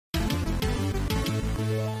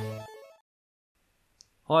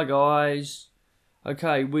Hi guys.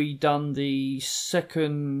 Okay, we done the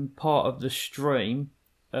second part of the stream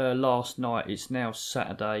last night. It's now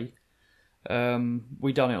Saturday.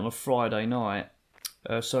 We done it on a Friday night.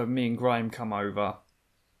 So me and Graham come over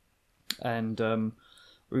and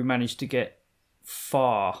we managed to get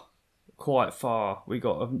quite far. We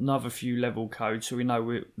got another few level codes, so we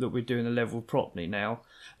know that we're doing the level properly now.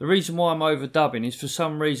 The reason why I'm overdubbing is for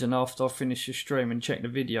some reason after I finished the stream and checked the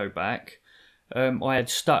video back, I had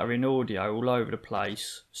stuttering audio all over the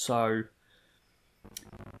place. So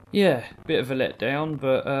yeah, bit of a letdown,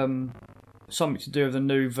 but something to do with the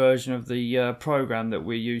new version of the program that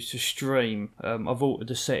we use to stream. I've altered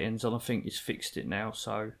the settings and I think it's fixed it now,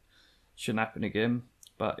 so it shouldn't happen again.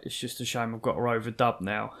 But it's just a shame I've got her overdubbed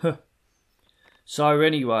now. So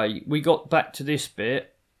anyway, we got back to this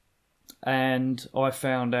bit and I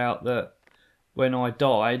found out that when I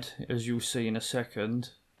died, as you'll see in a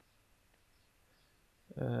second,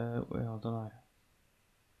 well, I don't know.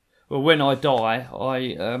 Well, when I die,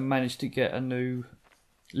 I managed to get a new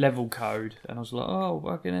level code, and I was like, oh,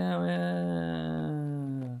 fucking hell,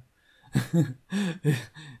 yeah.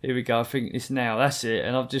 Here we go, I think it's now, that's it,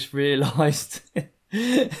 and I've just realised,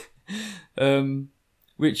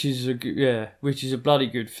 which is a bloody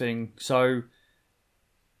good thing. So,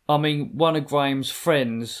 I mean, one of Graham's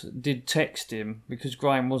friends did text him, because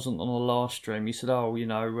Graham wasn't on the last stream. He said, oh, you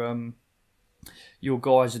know, your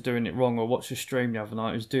guys are doing it wrong. I watched the stream the other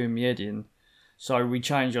night, it was doing me head in. So we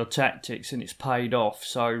changed our tactics and it's paid off.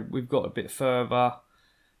 So we've got a bit further.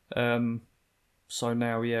 So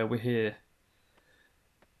now, yeah, we're here.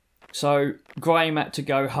 So Graham had to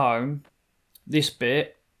go home. This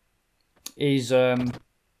bit is, I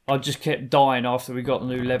just kept dying after we got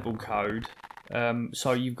the new level code.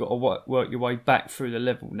 So you've got to work your way back through the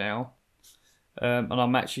level now. And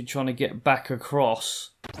I'm actually trying to get back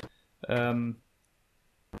across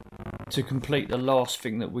to complete the last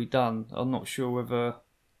thing that we done. I'm not sure whether,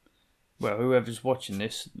 well, whoever's watching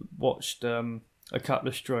this watched a couple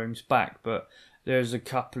of streams back, but there's a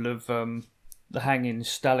couple of the hanging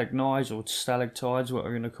stalagmites or stalactites, what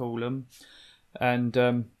we're going to call them,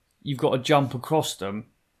 and you've got to jump across them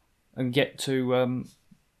and get to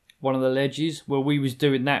one of the ledges. Well, we was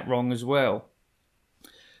doing that wrong as well.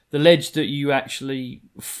 The ledge that you actually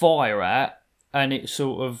fire at and it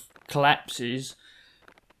sort of collapses,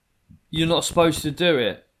 you're not supposed to do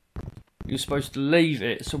it. You're supposed to leave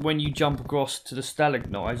it. So when you jump across to the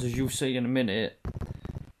stalagmites, as you'll see in a minute,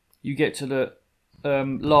 you get to the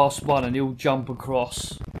last one and you'll jump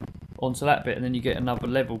across onto that bit and then you get another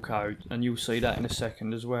level code, and you'll see that in a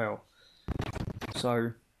second as well.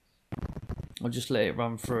 So I'll just let it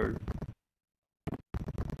run through.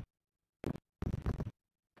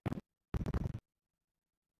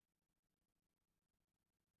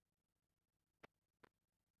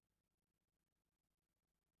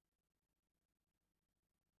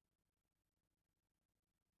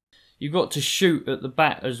 You've got to shoot at the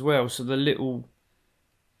bat as well, so the little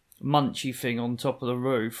munchy thing on top of the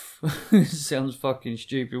roof sounds fucking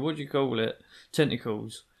stupid. What do you call it?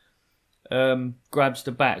 Tentacles. Grabs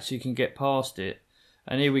the bat so you can get past it.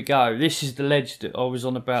 And here we go. This is the ledge that I was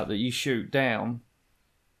on about that you shoot down.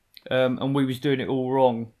 And we was doing it all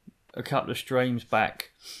wrong a couple of streams back.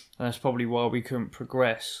 And that's probably why we couldn't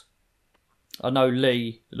progress. I know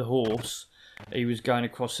Lee, the horse, he was going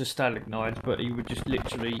across the stalagmites, but he would just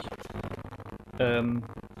literally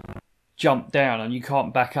jump down, and you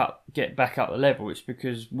can't get back up the level. It's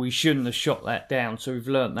because we shouldn't have shot that down, so we've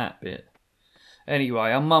learnt that bit.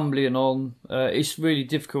 Anyway, I'm mumbling on. It's really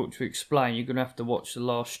difficult to explain. You're going to have to watch the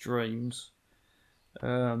last streams.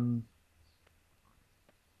 And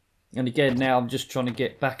again, now I'm just trying to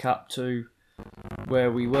get back up to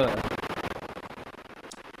where we were.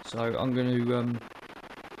 So I'm going to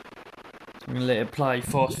let it play,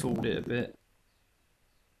 fast forward it a bit.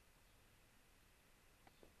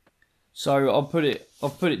 So I'll put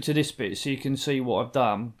it to this bit so you can see what I've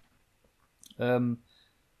done.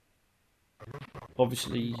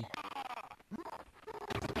 Obviously,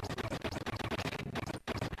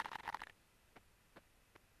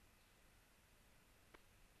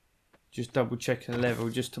 just double checking the level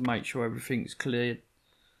just to make sure everything's cleared.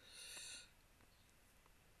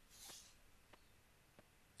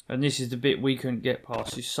 And this is the bit we couldn't get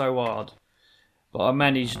past. It's so hard. But I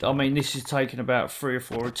managed. I mean, this has taken about 3 or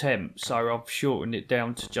 4 attempts, so I've shortened it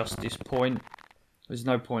down to just this point. There's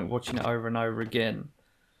no point watching it over and over again.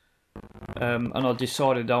 And I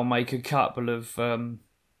decided I'll make a couple of...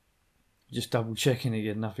 just double checking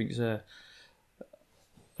again, nothing's there.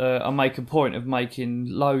 I'll make a point of making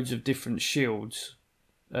loads of different shields.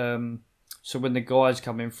 So when the guys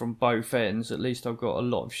come in from both ends, at least I've got a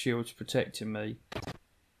lot of shields protecting me.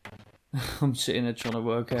 I'm sitting there trying to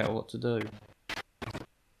work out what to do.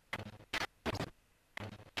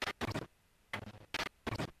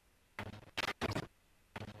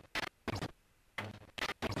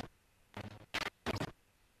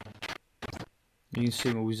 You can see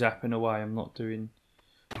them all zapping away. I'm not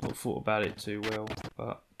thought about it too well,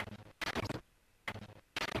 but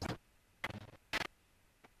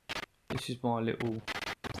this is my little.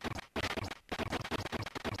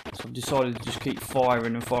 So I've decided to just keep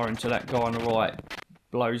firing and firing until that guy on the right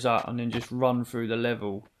blows up, and then just run through the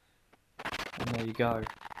level. And there you go.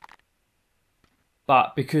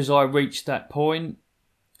 But because I reached that point,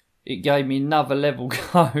 it gave me another level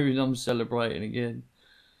go, and I'm celebrating again.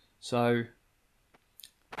 So.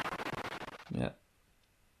 Yeah,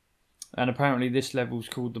 and apparently this level's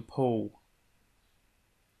called the pool.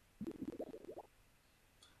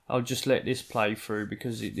 I'll just let this play through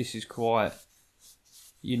because this is quite,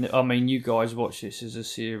 you know, I mean, you guys watch this as a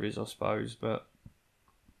series, I suppose, but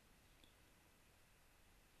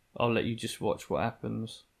I'll let you just watch what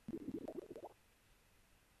happens.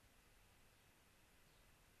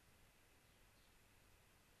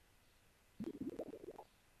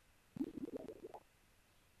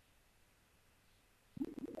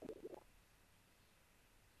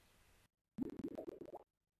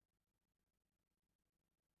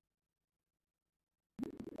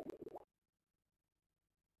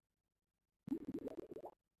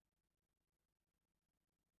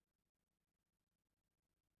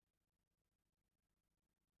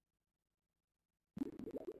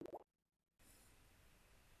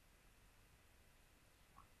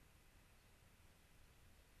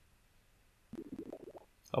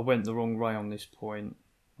 I went the wrong way on this point.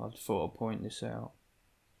 I thought I'd point this out.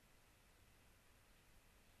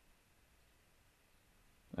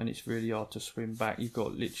 And it's really hard to swim back. You've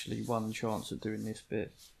got literally one chance at doing this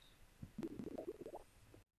bit.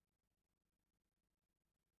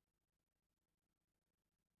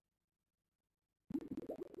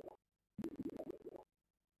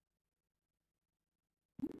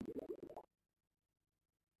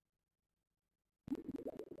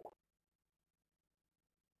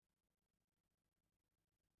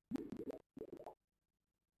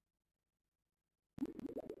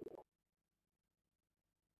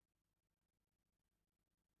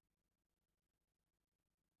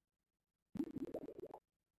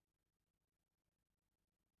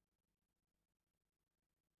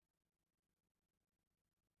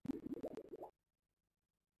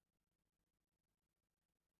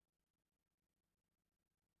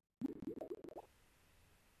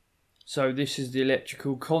 So this is the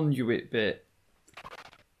electrical conduit bit.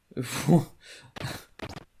 I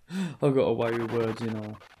got away with words, you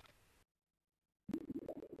know.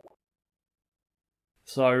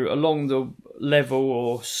 So along the level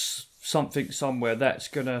or something somewhere, that's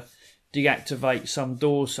gonna deactivate some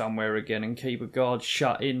door somewhere again and keep a guard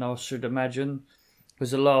shut in, I should imagine.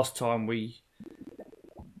 Because the last time we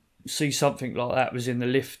see something like that was in the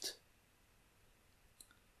lift.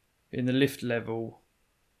 In the lift level.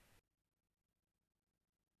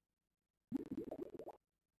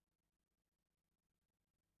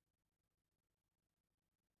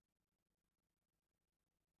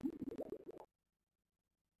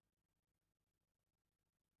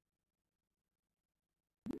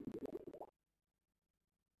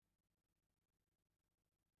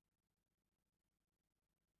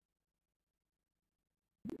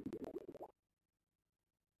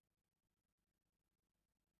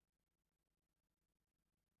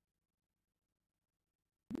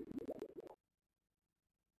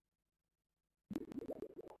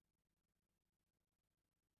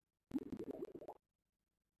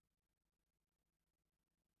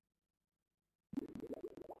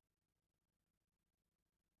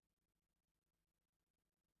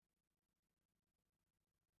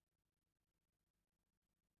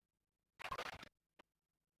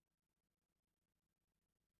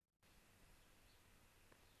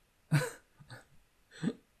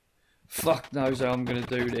 Fuck knows how I'm going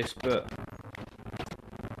to do this, but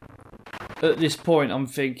at this point I'm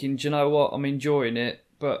thinking, do you know what, I'm enjoying it,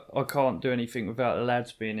 but I can't do anything without the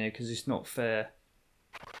lads being here because it's not fair.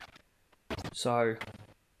 So,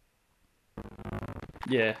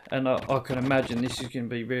 yeah, and I can imagine this is going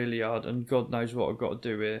to be really hard, and God knows what I've got to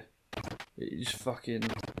do here. It's fucking...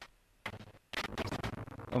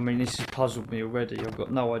 I mean, this has puzzled me already. I've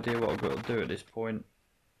got no idea what I've got to do at this point.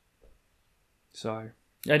 So,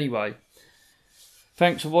 anyway,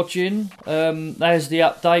 thanks for watching. There's the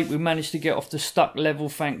update. We managed to get off the stuck level,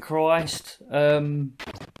 thank Christ.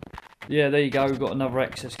 yeah, there you go. We've got another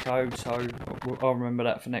access code, so I'll remember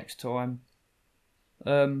that for next time.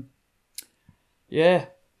 Yeah,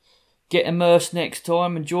 get immersed next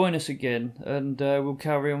time and join us again, and we'll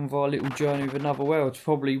carry on with our little journey with Another World.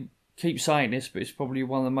 Probably keep saying this, but it's probably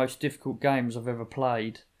one of the most difficult games I've ever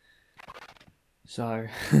played. So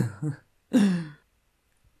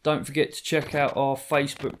don't forget to check out our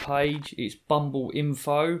Facebook page. It's Bumble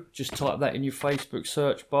Info. Just type that in your Facebook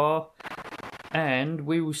search bar, and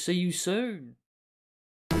we will see you soon.